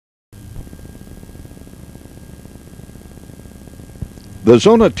The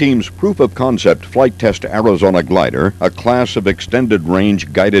Zona team's proof-of-concept flight test Arizona glider, a class of extended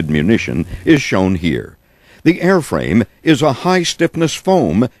range guided munition, is shown here. The airframe is a high-stiffness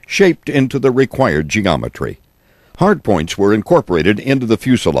foam shaped into the required geometry. Hardpoints were incorporated into the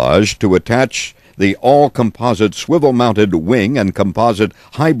fuselage to attach the all-composite swivel-mounted wing and composite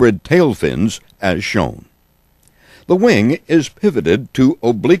hybrid tail fins as shown. The wing is pivoted to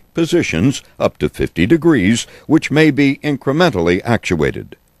oblique positions up to 50 degrees, which may be incrementally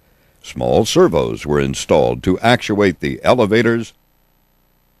actuated. Small servos were installed to actuate the elevators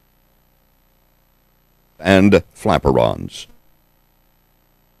and flaperons.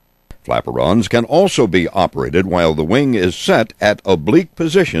 Flaperons can also be operated while the wing is set at oblique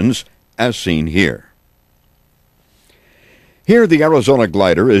positions, as seen here. Here the Arizona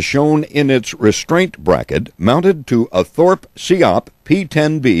glider is shown in its restraint bracket mounted to a Thorpe SEOP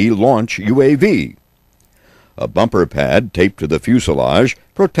P-10B launch UAV. A bumper pad taped to the fuselage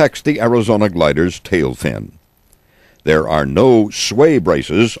protects the Arizona glider's tail fin. There are no sway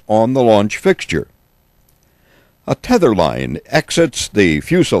braces on the launch fixture. A tether line exits the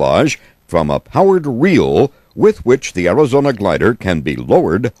fuselage from a powered reel with which the Arizona glider can be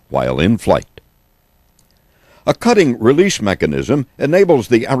lowered while in flight. A cutting release mechanism enables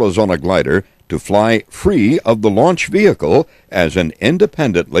the Arizona glider to fly free of the launch vehicle as an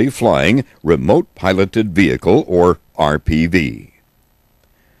independently flying remote piloted vehicle, or RPV.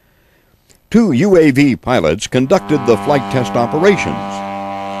 2 UAV pilots conducted the flight test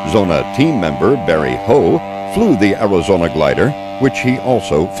operations. Zona team member Barry Ho flew the Arizona glider, which he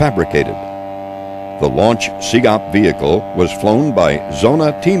also fabricated. The launch SEOP vehicle was flown by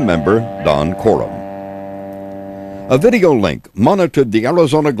Zona team member Don Coram. A video link monitored the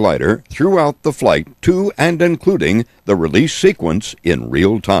Arizona glider throughout the flight to and including the release sequence in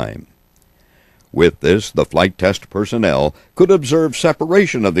real time. With this, the flight test personnel could observe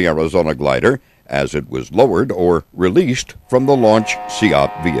separation of the Arizona glider as it was lowered or released from the launch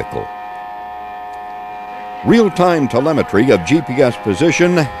SEOP vehicle. Real-time telemetry of GPS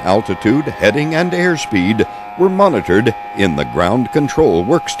position, altitude, heading, and airspeed were monitored in the ground control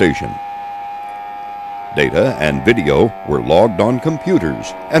workstation. Data and video were logged on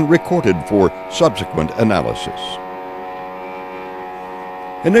computers and recorded for subsequent analysis.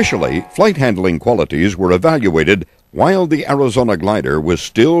 Initially, flight handling qualities were evaluated while the Arizona glider was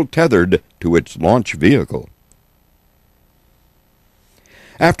still tethered to its launch vehicle.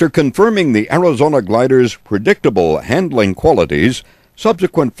 After confirming the Arizona glider's predictable handling qualities,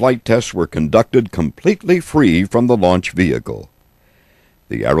 subsequent flight tests were conducted completely free from the launch vehicle.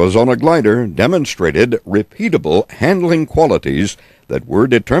 The Arizona glider demonstrated repeatable handling qualities that were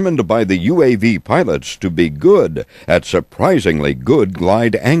determined by the UAV pilots to be good at surprisingly good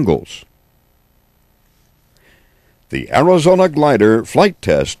glide angles. The Arizona glider flight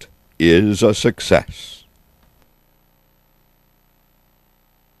test is a success.